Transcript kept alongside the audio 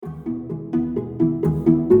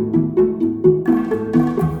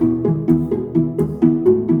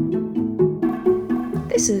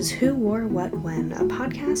This is Who Wore What When, a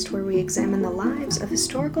podcast where we examine the lives of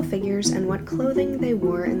historical figures and what clothing they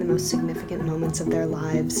wore in the most significant moments of their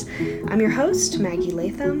lives. I'm your host, Maggie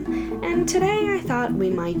Latham, and today I thought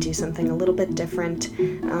we might do something a little bit different.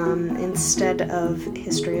 Instead of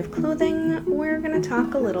history of clothing, we're going to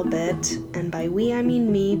talk a little bit, and by we I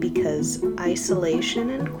mean me, because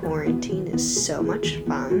isolation and quarantine is so much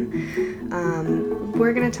fun.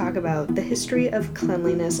 We're going to talk about the history of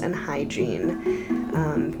cleanliness and hygiene.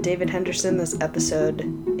 David Henderson, this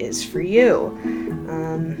episode is for you.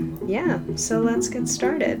 So let's get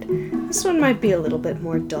started. This one might be a little bit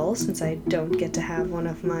more dull since I don't get to have one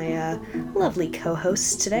of my lovely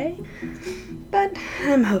co-hosts today, but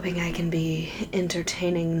I'm hoping I can be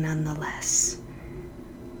entertaining nonetheless.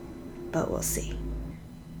 But we'll see.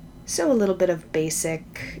 So a little bit of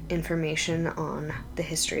basic information on the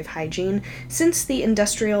history of hygiene. Since the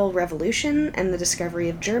Industrial Revolution and the discovery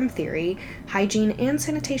of germ theory, hygiene and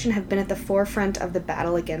sanitation have been at the forefront of the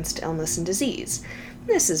battle against illness and disease.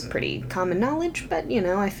 This is pretty common knowledge, but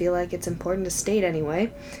I feel like it's important to state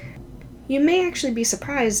anyway. You may actually be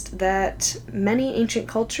surprised that many ancient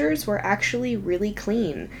cultures were actually really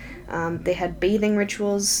clean. They had bathing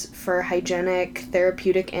rituals for hygienic,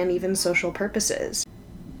 therapeutic, and even social purposes.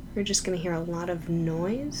 We're just going to hear a lot of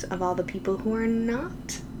noise of all the people who are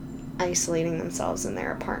not isolating themselves in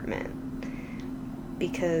their apartment,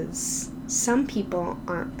 because some people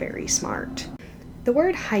aren't very smart. The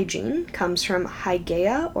word hygiene comes from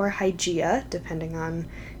Hygeia or Hygeia, depending on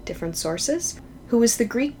different sources, who was the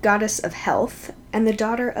Greek goddess of health and the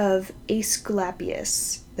daughter of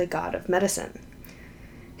Aesculapius, the god of medicine.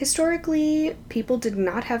 Historically, people did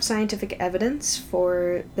not have scientific evidence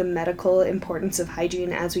for the medical importance of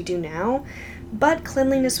hygiene as we do now, but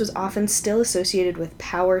cleanliness was often still associated with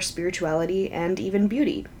power, spirituality, and even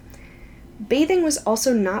beauty. Bathing was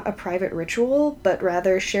also not a private ritual, but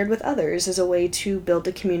rather shared with others as a way to build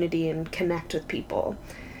a community and connect with people.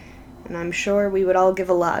 And I'm sure we would all give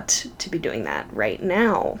a lot to be doing that right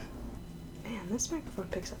now. Man, this microphone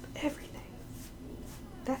picks up everything.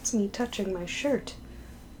 That's me touching my shirt.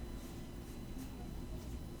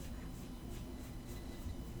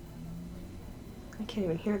 I can't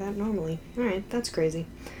even hear that normally. Alright, that's crazy.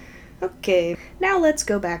 Okay, now let's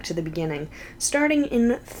go back to the beginning. Starting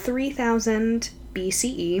in 3000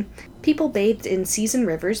 BCE, people bathed in seas and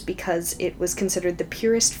rivers because it was considered the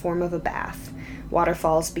purest form of a bath.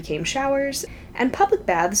 Waterfalls became showers, and public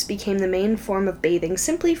baths became the main form of bathing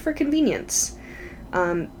simply for convenience.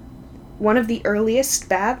 One of the earliest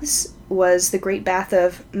baths was the Great Bath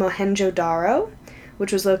of Mohenjo-Daro,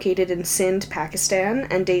 which was located in Sindh, Pakistan,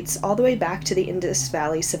 and dates all the way back to the Indus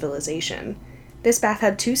Valley civilization. This bath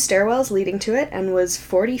had 2 stairwells leading to it and was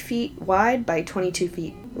 40 feet wide by 22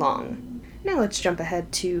 feet long. Now let's jump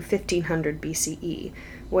ahead to 1500 BCE,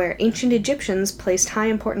 where ancient Egyptians placed high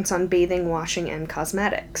importance on bathing, washing, and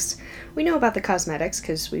cosmetics. We know about the cosmetics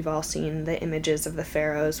because we've all seen the images of the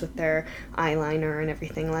pharaohs with their eyeliner and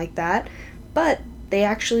everything like that, but they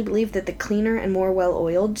actually believed that the cleaner and more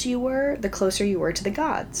well-oiled you were, the closer you were to the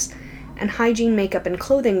gods. And hygiene, makeup, and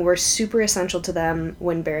clothing were super essential to them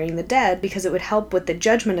when burying the dead because it would help with the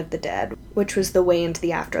judgment of the dead, which was the way into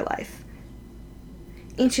the afterlife.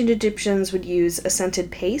 Ancient Egyptians would use a scented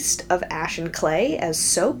paste of ash and clay as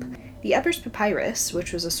soap. The Ebers Papyrus,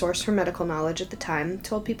 which was a source for medical knowledge at the time,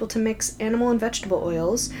 told people to mix animal and vegetable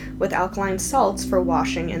oils with alkaline salts for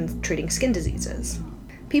washing and treating skin diseases.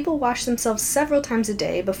 People wash themselves several times a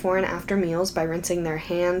day before and after meals by rinsing their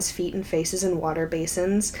hands, feet, and faces in water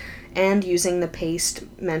basins and using the paste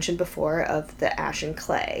mentioned before of the ash and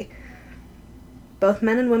clay. Both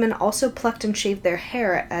men and women also plucked and shaved their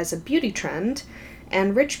hair as a beauty trend,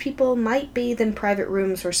 and rich people might bathe in private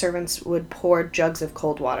rooms where servants would pour jugs of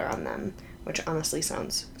cold water on them, which honestly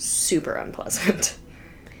sounds super unpleasant.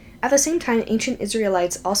 At the same time, ancient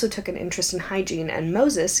Israelites also took an interest in hygiene, and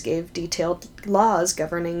Moses gave detailed laws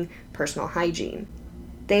governing personal hygiene.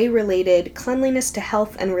 They related cleanliness to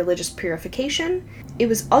health and religious purification. It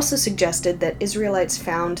was also suggested that Israelites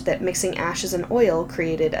found that mixing ashes and oil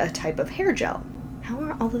created a type of hair gel. How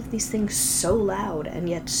are all of these things so loud and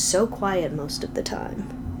yet so quiet most of the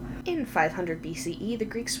time? In 500 BCE, the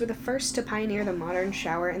Greeks were the first to pioneer the modern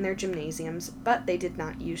shower in their gymnasiums, but they did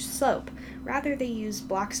not use soap. Rather, they used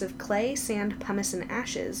blocks of clay, sand, pumice, and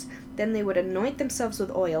ashes. Then they would anoint themselves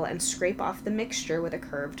with oil and scrape off the mixture with a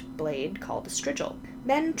curved blade called a strigil.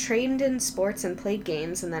 Men trained in sports and played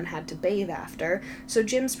games and then had to bathe after, so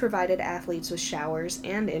gyms provided athletes with showers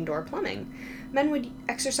and indoor plumbing. Men would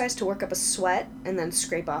exercise to work up a sweat and then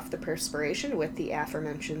scrape off the perspiration with the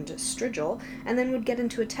aforementioned strigil, and then would get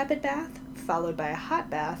into a tepid bath, followed by a hot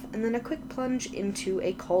bath, and then a quick plunge into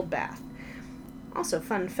a cold bath. Also,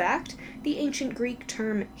 fun fact, the ancient Greek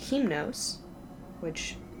term hymnos,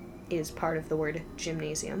 which is part of the word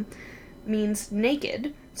gymnasium, means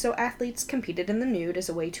naked, so athletes competed in the nude as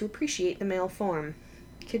a way to appreciate the male form.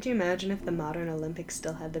 Could you imagine if the modern Olympics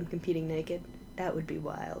still had them competing naked? That would be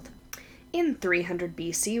wild. In 300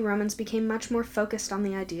 BC, Romans became much more focused on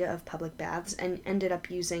the idea of public baths and ended up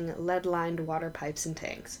using lead-lined water pipes and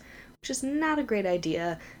tanks, which is not a great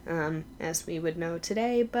idea, as we would know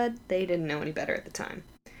today, but they didn't know any better at the time.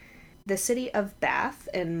 The city of Bath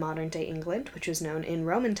in modern-day England, which was known in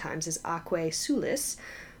Roman times as Aquae Sulis,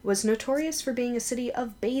 was notorious for being a city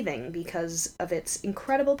of bathing because of its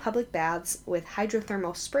incredible public baths with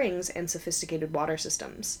hydrothermal springs and sophisticated water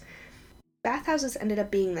systems. Bathhouses ended up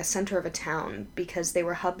being the center of a town because they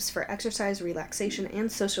were hubs for exercise, relaxation,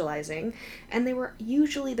 and socializing, and they were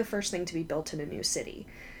usually the first thing to be built in a new city.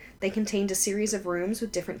 They contained a series of rooms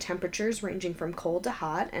with different temperatures ranging from cold to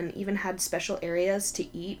hot, and even had special areas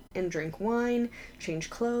to eat and drink wine,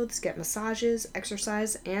 change clothes, get massages,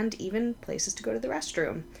 exercise, and even places to go to the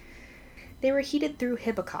restroom. They were heated through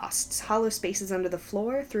hypocausts, hollow spaces under the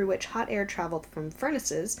floor through which hot air traveled from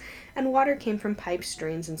furnaces, and water came from pipes,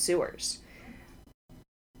 drains, and sewers.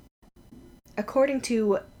 According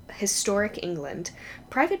to Historic England,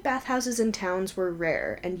 private bathhouses in towns were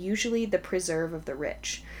rare and usually the preserve of the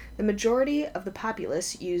rich. The majority of the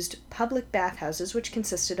populace used public bathhouses, which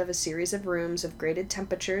consisted of a series of rooms of graded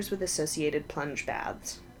temperatures with associated plunge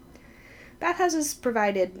baths. Bathhouses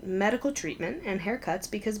provided medical treatment and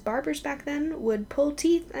haircuts because barbers back then would pull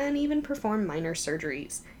teeth and even perform minor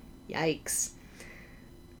surgeries. Yikes.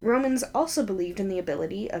 Romans also believed in the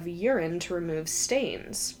ability of urine to remove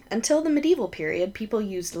stains. Until the medieval period, people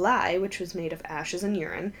used lye, which was made of ashes and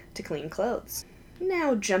urine, to clean clothes.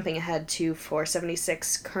 Now jumping ahead to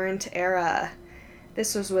 476 current era.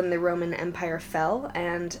 This was when the Roman Empire fell,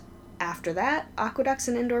 and after that, aqueducts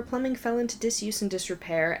and indoor plumbing fell into disuse and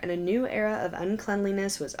disrepair, and a new era of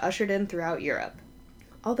uncleanliness was ushered in throughout Europe.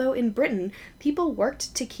 Although in Britain, people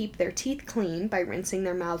worked to keep their teeth clean by rinsing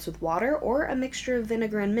their mouths with water or a mixture of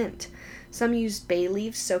vinegar and mint. Some used bay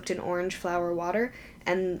leaves soaked in orange flower water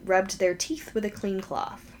and rubbed their teeth with a clean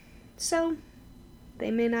cloth. So,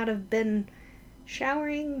 they may not have been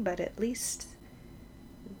showering, but at least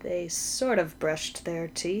they sort of brushed their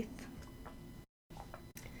teeth.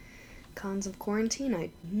 Cons of quarantine: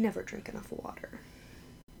 I'd never drink enough water.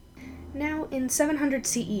 Now, in 700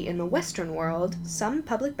 CE in the Western world, some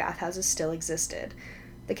public bathhouses still existed.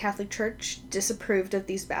 The Catholic Church disapproved of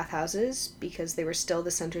these bathhouses because they were still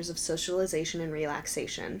the centers of socialization and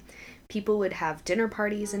relaxation. People would have dinner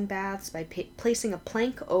parties in baths by placing a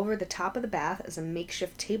plank over the top of the bath as a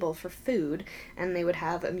makeshift table for food, and they would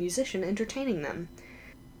have a musician entertaining them.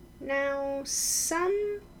 Now,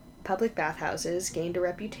 some public bathhouses gained a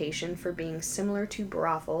reputation for being similar to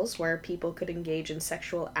brothels where people could engage in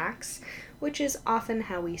sexual acts, which is often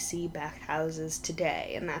how we see bathhouses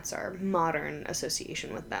today, and that's our modern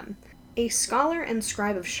association with them. A scholar and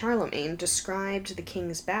scribe of Charlemagne described the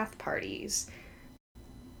king's bath parties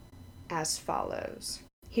as follows.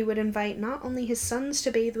 He would invite not only his sons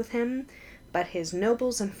to bathe with him, but his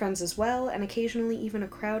nobles and friends as well, and occasionally even a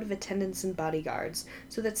crowd of attendants and bodyguards,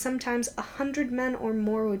 so that sometimes 100 men or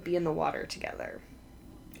more would be in the water together.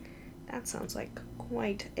 That sounds like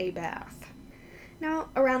quite a bath. Now,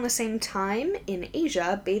 around the same time, in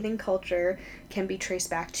Asia, bathing culture can be traced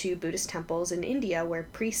back to Buddhist temples in India where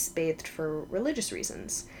priests bathed for religious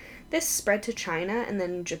reasons. This spread to China and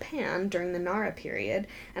then Japan during the Nara period,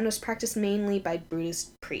 and was practiced mainly by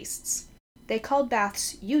Buddhist priests. They called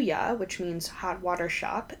baths yuya, which means hot water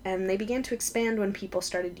shop, and they began to expand when people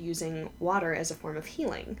started using water as a form of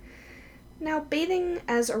healing. Now, bathing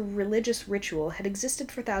as a religious ritual had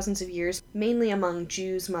existed for thousands of years, mainly among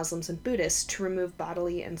Jews, Muslims, and Buddhists, to remove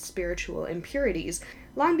bodily and spiritual impurities,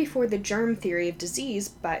 long before the germ theory of disease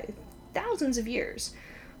by thousands of years.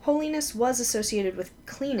 Holiness was associated with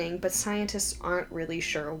cleaning, but scientists aren't really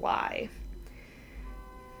sure why.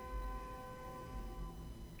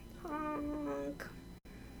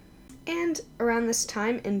 And around this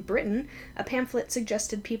time in Britain, a pamphlet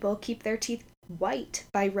suggested people keep their teeth white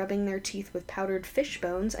by rubbing their teeth with powdered fish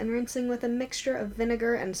bones and rinsing with a mixture of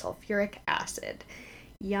vinegar and sulfuric acid.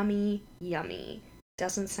 Yummy, yummy.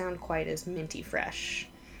 Doesn't sound quite as minty fresh.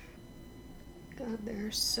 God, there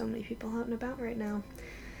are so many people out and about right now.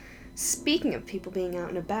 Speaking of people being out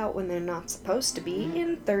and about when they're not supposed to be,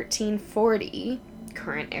 in 1340,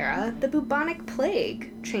 current era, the bubonic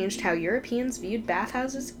plague changed how Europeans viewed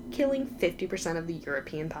bathhouses, killing 50% of the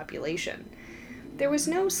European population. There was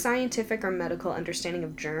no scientific or medical understanding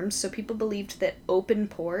of germs, so people believed that open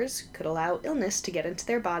pores could allow illness to get into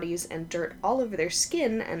their bodies, and dirt all over their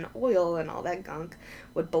skin and oil and all that gunk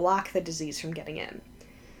would block the disease from getting in.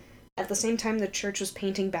 At the same time, the church was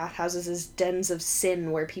painting bathhouses as dens of sin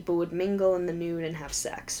where people would mingle in the nude and have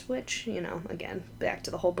sex, which, again, back to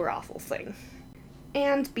the whole brothel thing.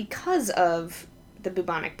 And because of the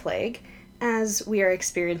bubonic plague, as we are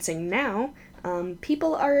experiencing now,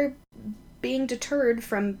 people are being deterred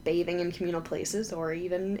from bathing in communal places or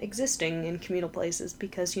even existing in communal places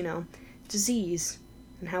because, disease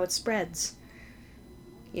and how it spreads,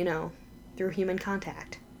 through human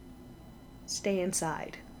contact. Stay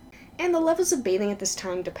inside. And the levels of bathing at this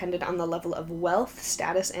time depended on the level of wealth,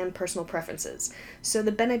 status, and personal preferences. So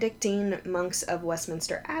the Benedictine monks of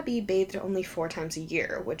Westminster Abbey bathed only 4 times a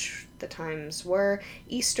year, which the times were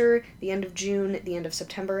Easter, the end of June, the end of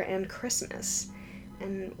September, and Christmas.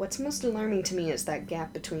 And what's most alarming to me is that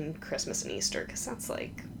gap between Christmas and Easter, because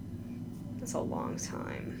that's a long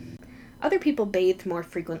time. Other people bathed more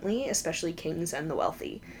frequently, especially kings and the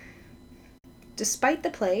wealthy. Despite the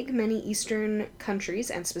plague, many Eastern countries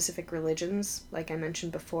and specific religions, like I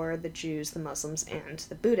mentioned before, the Jews, the Muslims, and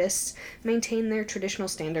the Buddhists, maintain their traditional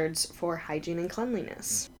standards for hygiene and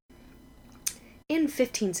cleanliness. In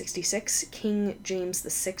 1566, King James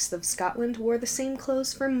VI of Scotland wore the same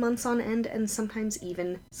clothes for months on end and sometimes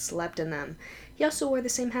even slept in them. He also wore the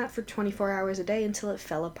same hat for 24 hours a day until it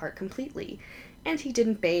fell apart completely, and he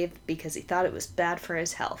didn't bathe because he thought it was bad for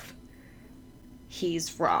his health.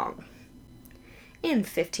 He's wrong. In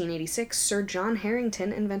 1586, Sir John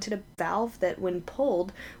Harington invented a valve that, when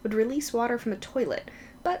pulled, would release water from a toilet,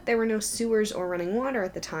 but there were no sewers or running water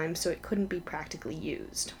at the time, so it couldn't be practically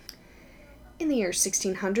used. In the year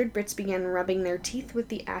 1600, Brits began rubbing their teeth with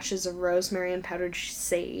the ashes of rosemary and powdered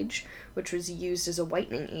sage, which was used as a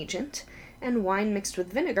whitening agent, and wine mixed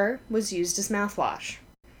with vinegar was used as mouthwash.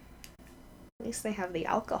 At least they have the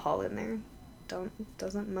alcohol in there.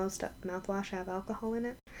 Doesn't most mouthwash have alcohol in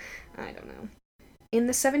it? I don't know. In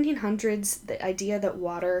the 1700s, the idea that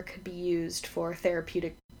water could be used for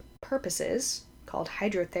therapeutic purposes, called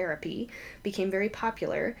hydrotherapy, became very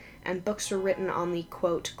popular, and books were written on the,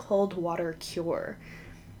 quote, cold water cure.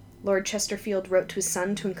 Lord Chesterfield wrote to his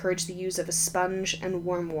son to encourage the use of a sponge and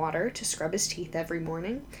warm water to scrub his teeth every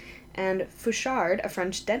morning, and Fouchard, a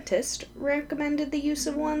French dentist, recommended the use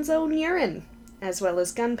of one's own urine, as well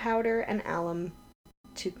as gunpowder and alum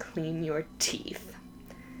to clean your teeth.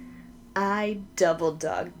 I double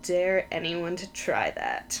dog dare anyone to try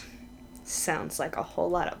that. Sounds like a whole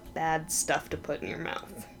lot of bad stuff to put in your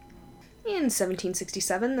mouth. In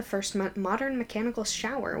 1767, the first modern mechanical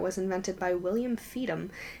shower was invented by William Feetham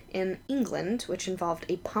in England, which involved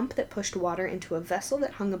a pump that pushed water into a vessel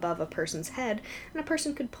that hung above a person's head, and a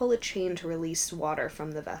person could pull a chain to release water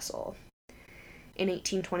from the vessel. In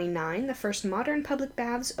 1829, the first modern public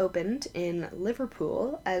baths opened in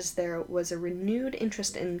Liverpool, as there was a renewed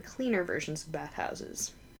interest in cleaner versions of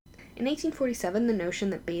bathhouses. In 1847, the notion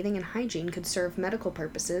that bathing and hygiene could serve medical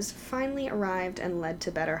purposes finally arrived and led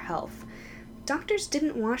to better health. Doctors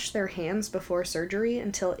didn't wash their hands before surgery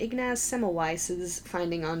until Ignaz Semmelweis's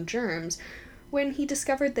finding on germs, when he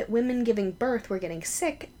discovered that women giving birth were getting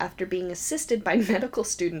sick after being assisted by medical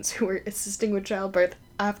students who were assisting with childbirth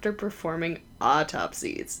after performing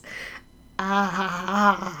autopsies.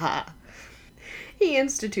 He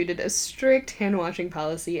instituted a strict hand-washing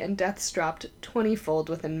policy, and deaths dropped 20-fold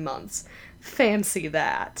within months. Fancy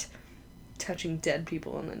that. Touching dead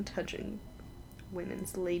people and then touching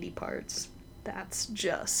women's lady parts. That's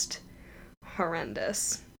just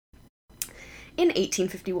horrendous. In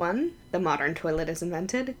 1851, the modern toilet is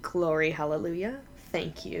invented. Glory hallelujah.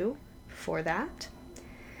 Thank you for that.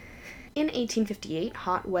 In 1858,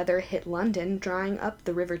 hot weather hit London, drying up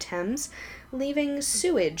the River Thames, leaving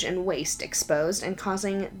sewage and waste exposed and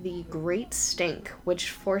causing the Great Stink, which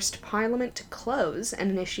forced Parliament to close and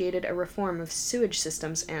initiated a reform of sewage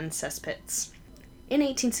systems and cesspits. In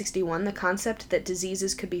 1861, the concept that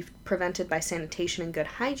diseases could be prevented by sanitation and good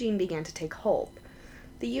hygiene began to take hold.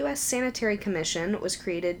 The U.S. Sanitary Commission was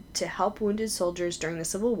created to help wounded soldiers during the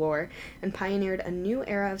Civil War and pioneered a new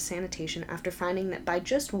era of sanitation after finding that by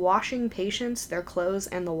just washing patients, their clothes,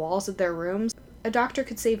 and the walls of their rooms, a doctor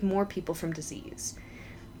could save more people from disease.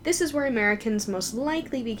 This is where Americans most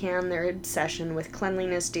likely began their obsession with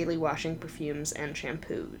cleanliness, daily washing, perfumes, and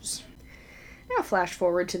shampoos. Now flash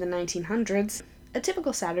forward to the 1900s. A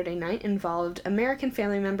typical Saturday night involved American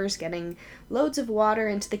family members getting loads of water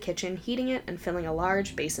into the kitchen, heating it, and filling a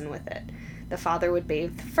large basin with it. The father would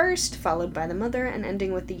bathe first, followed by the mother, and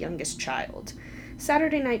ending with the youngest child.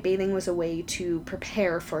 Saturday night bathing was a way to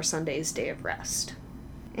prepare for Sunday's day of rest.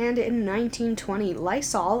 And in 1920,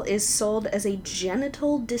 Lysol is sold as a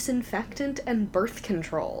genital disinfectant and birth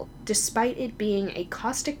control, despite it being a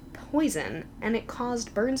caustic poison and it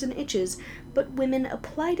caused burns and itches, but women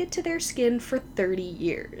applied it to their skin for 30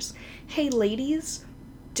 years. Hey ladies,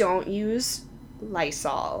 don't use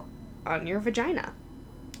Lysol on your vagina.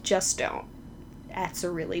 Just don't. That's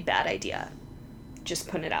a really bad idea. Just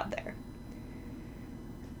putting it out there.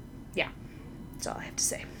 Yeah, that's all I have to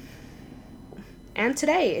say. And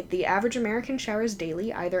today, the average American showers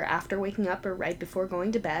daily, either after waking up or right before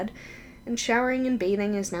going to bed, and showering and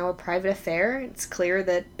bathing is now a private affair. It's clear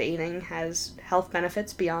that bathing has health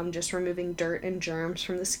benefits beyond just removing dirt and germs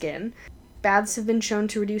from the skin. Baths have been shown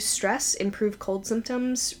to reduce stress, improve cold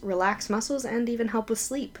symptoms, relax muscles, and even help with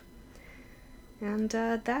sleep. And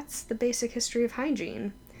that's the basic history of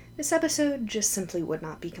hygiene. This episode just simply would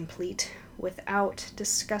not be complete without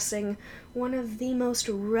discussing one of the most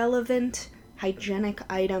relevant hygienic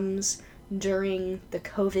items during the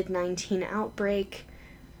COVID-19 outbreak: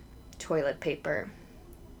 toilet paper.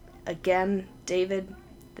 Again, David,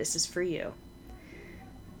 this is for you.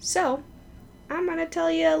 So, I'm going to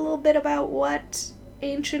tell you a little bit about what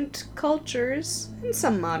ancient cultures, and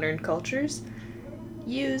some modern cultures,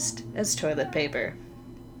 used as toilet paper.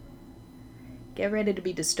 Get ready to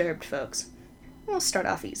be disturbed, folks. We'll start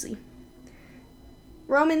off easy.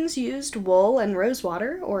 Romans used wool and rose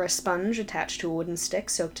water, or a sponge attached to a wooden stick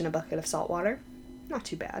soaked in a bucket of salt water. Not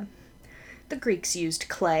too bad. The Greeks used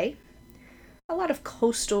clay. A lot of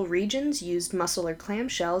coastal regions used mussel or clam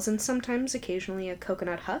shells, and sometimes occasionally a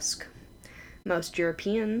coconut husk. Most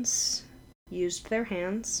Europeans used their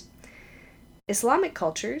hands. Islamic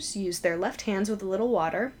cultures used their left hands with a little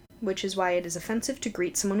water, which is why it is offensive to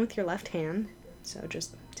greet someone with your left hand, so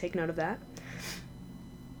just take note of that.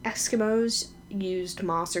 Eskimos used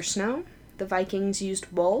moss or snow. The Vikings used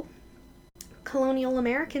wool. Colonial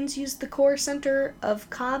Americans used the core center of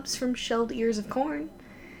cobs from shelled ears of corn,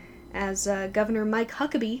 as Governor Mike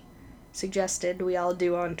Huckabee suggested we all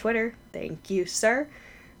do on Twitter. Thank you, sir.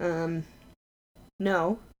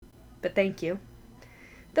 No, but thank you.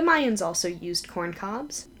 The Mayans also used corn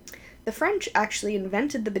cobs. The French actually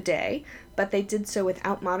invented the bidet, but they did so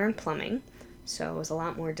without modern plumbing, so it was a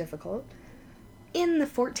lot more difficult. In the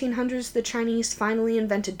 1400s, the Chinese finally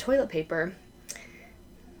invented toilet paper,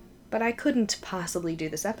 but I couldn't possibly do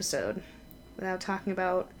this episode without talking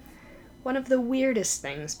about one of the weirdest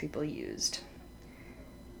things people used.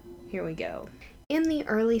 Here we go. In the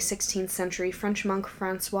early 16th century, French monk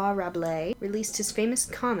François Rabelais released his famous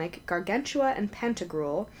comic Gargantua and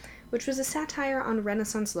Pantagruel, which was a satire on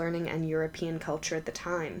Renaissance learning and European culture at the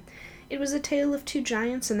time. It was a tale of two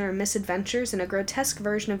giants and their misadventures in a grotesque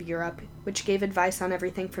version of Europe, which gave advice on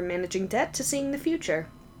everything from managing debt to seeing the future.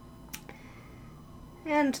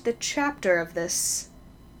 And the chapter of this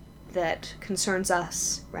that concerns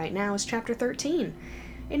us right now is chapter 13,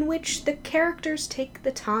 in which the characters take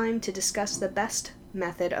the time to discuss the best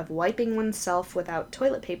method of wiping oneself without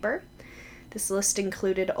toilet paper. This list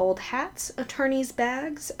included old hats, attorney's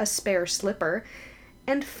bags, a spare slipper,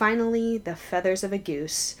 and finally the feathers of a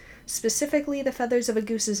goose, specifically the feathers of a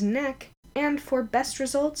goose's neck, and for best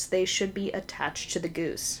results they should be attached to the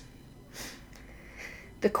goose.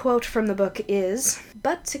 The quote from the book is,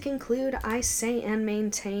 "But to conclude, I say and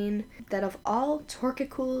maintain that of all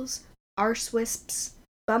torquicules, arsewisps,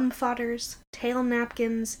 bum fodders, tail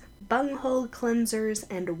napkins, bunghole cleansers,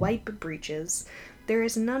 and wipe breeches, there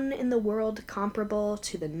is none in the world comparable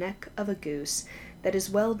to the neck of a goose, that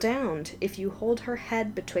is well downed, if you hold her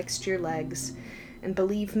head betwixt your legs. And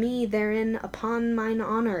believe me therein upon mine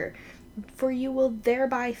honour, for you will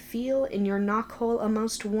thereby feel in your knock-hole a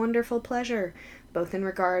most wonderful pleasure, both in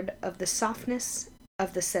regard of the softness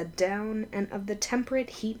of the said down, and of the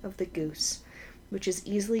temperate heat of the goose, which is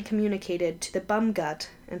easily communicated to the bum gut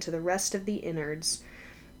and to the rest of the innards,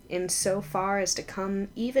 in so far as to come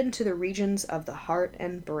even to the regions of the heart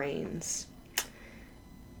and brains."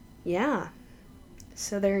 Yeah,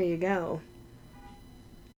 so there you go.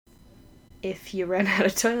 If you run out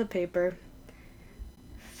of toilet paper,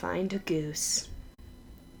 find a goose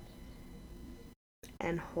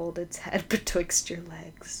and hold its head betwixt your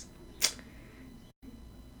legs.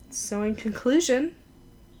 So in conclusion,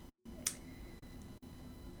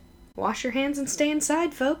 wash your hands and stay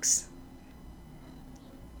inside, folks.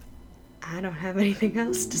 I don't have anything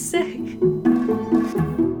else to say.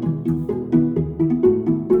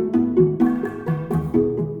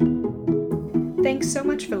 thanks so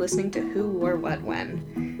much for listening to Who, Wore, What,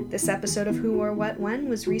 When. This episode of Who, Wore, What, When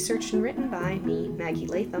was researched and written by me, Maggie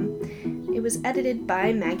Latham. It was edited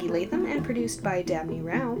by Maggie Latham and produced by Dabney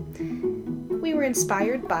Rao. We were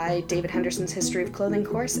inspired by David Henderson's History of Clothing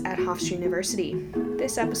course at Hofstra University.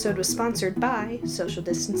 This episode was sponsored by social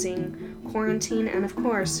distancing, quarantine, and of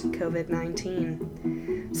course,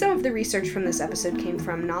 COVID-19. Some of the research from this episode came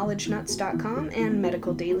from KnowledgeNuts.com and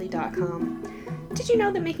MedicalDaily.com. Did you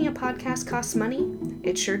know that making a podcast costs money?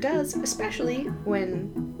 It sure does, especially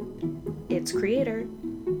when its creator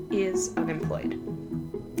is unemployed.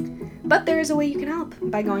 But there is a way you can help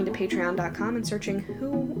by going to patreon.com and searching Who,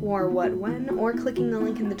 Wore, What, When, or clicking the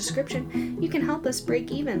link in the description. You can help us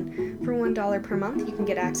break even. For $1 per month, you can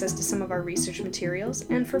get access to some of our research materials,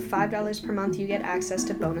 and for $5 per month, you get access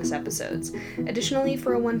to bonus episodes. Additionally,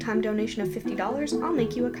 for a one-time donation of $50, I'll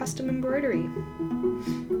make you a custom embroidery.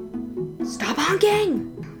 Stop honking!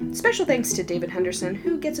 Special thanks to David Henderson,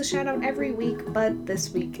 who gets a shout out every week, but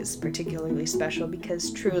this week is particularly special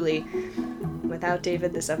because truly, without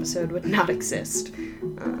David, this episode would not exist.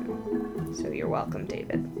 So you're welcome,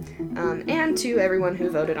 David. And to everyone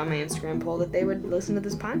who voted on my Instagram poll that they would listen to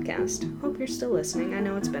this podcast. Hope you're still listening. I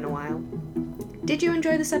know it's been a while. Did you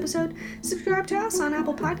enjoy this episode? Subscribe to us on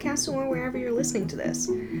Apple Podcasts or wherever you're listening to this.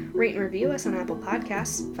 Rate and review us on Apple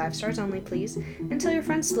Podcasts, 5 stars only, please, and tell your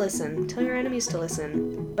friends to listen, tell your enemies to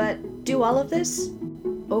listen. But do all of this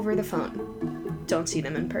over the phone. Don't see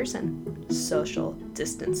them in person. Social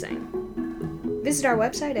distancing. Visit our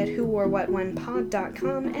website at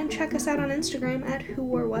whoworewhatwhenpod.com and check us out on Instagram at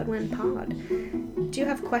whoworewhatwhenpod. Do you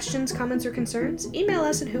have questions, comments, or concerns? Email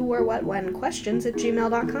us at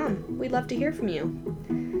whoworewhatwhenquestions@gmail.com. We'd love to hear from you.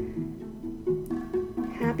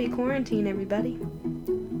 Happy quarantine, everybody.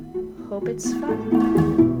 Hope it's fun.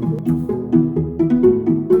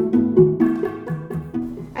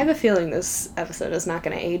 I have a feeling this episode is not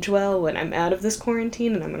going to age well when I'm out of this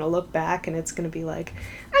quarantine, and I'm going to look back and it's going to be like,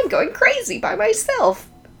 I'm going crazy by myself.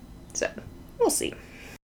 So, we'll see.